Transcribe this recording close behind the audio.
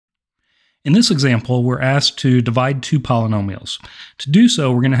In this example, we're asked to divide two polynomials. To do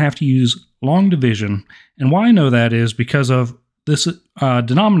so, we're going to have to use long division. And why I know that is because of this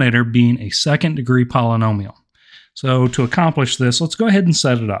denominator being a second degree polynomial. So to accomplish this, let's go ahead and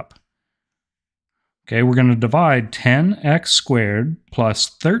set it up. Okay, we're going to divide 10x squared plus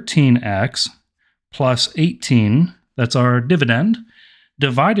 13x plus 18, that's our dividend,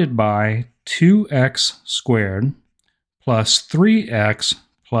 divided by 2x squared plus 3x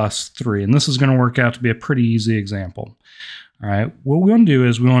plus 3. And this is going to work out to be a pretty easy example. All right, what we want to do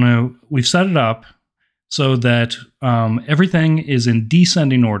is we've set it up so that everything is in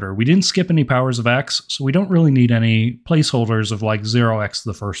descending order. We didn't skip any powers of x, so we don't really need any placeholders of like 0x to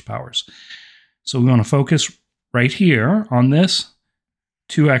the first powers. So we want to focus right here on this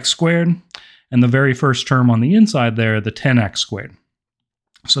 2x squared and the very first term on the inside there, the 10x squared.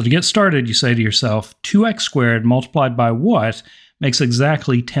 So to get started, you say to yourself, 2x squared multiplied by what makes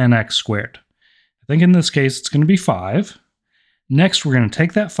exactly 10x squared? I think in this case, it's going to be 5. Next, we're going to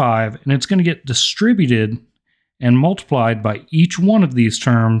take that 5, and it's going to get distributed and multiplied by each one of these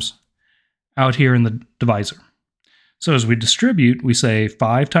terms out here in the divisor. So as we distribute, we say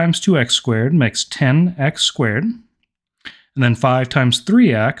 5 times 2x squared makes 10x squared. And then 5 times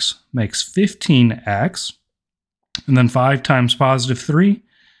 3x makes 15x. And then 5 times positive 3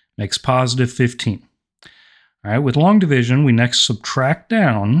 makes positive 15. All right, with long division, we next subtract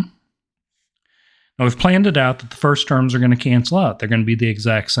down. Now we've planned it out that the first terms are going to cancel out. They're going to be the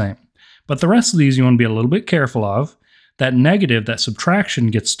exact same. But the rest of these you want to be a little bit careful of. That negative, that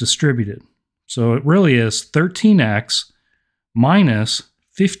subtraction gets distributed. So it really is 13x minus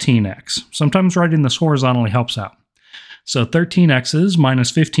 15x. Sometimes writing this horizontally helps out. So 13x's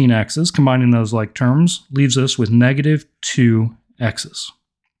minus 15x's, combining those like terms, leaves us with negative 2x's.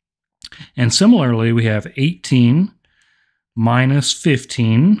 And similarly, we have 18 minus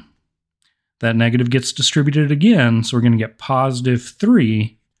 15. That negative gets distributed again, so we're going to get positive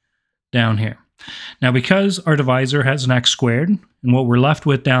 3 down here. Now, because our divisor has an x squared, and what we're left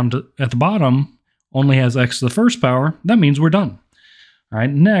with down at the bottom only has x to the first power, that means we're done. All right,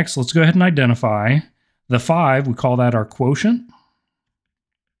 next, let's go ahead and identify the 5. We call that our quotient.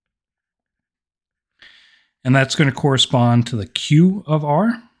 And that's going to correspond to the q of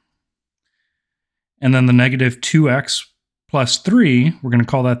r. And then the negative 2x plus 3, we're going to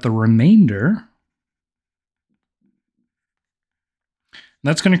call that the remainder. And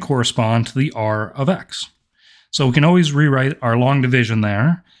that's going to correspond to the r of x. So we can always rewrite our long division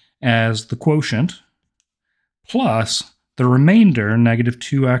there as the quotient plus the remainder, negative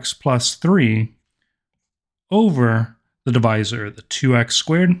 2x plus 3, over the divisor, the 2x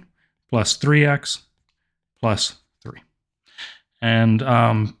squared plus 3x plus 3. And,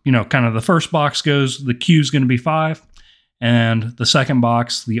 kind of the first box goes, the q is going to be 5, and the second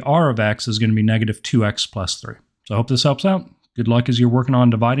box, the r of x, is going to be negative 2x plus 3. So I hope this helps out. Good luck as you're working on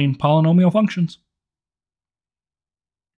dividing polynomial functions.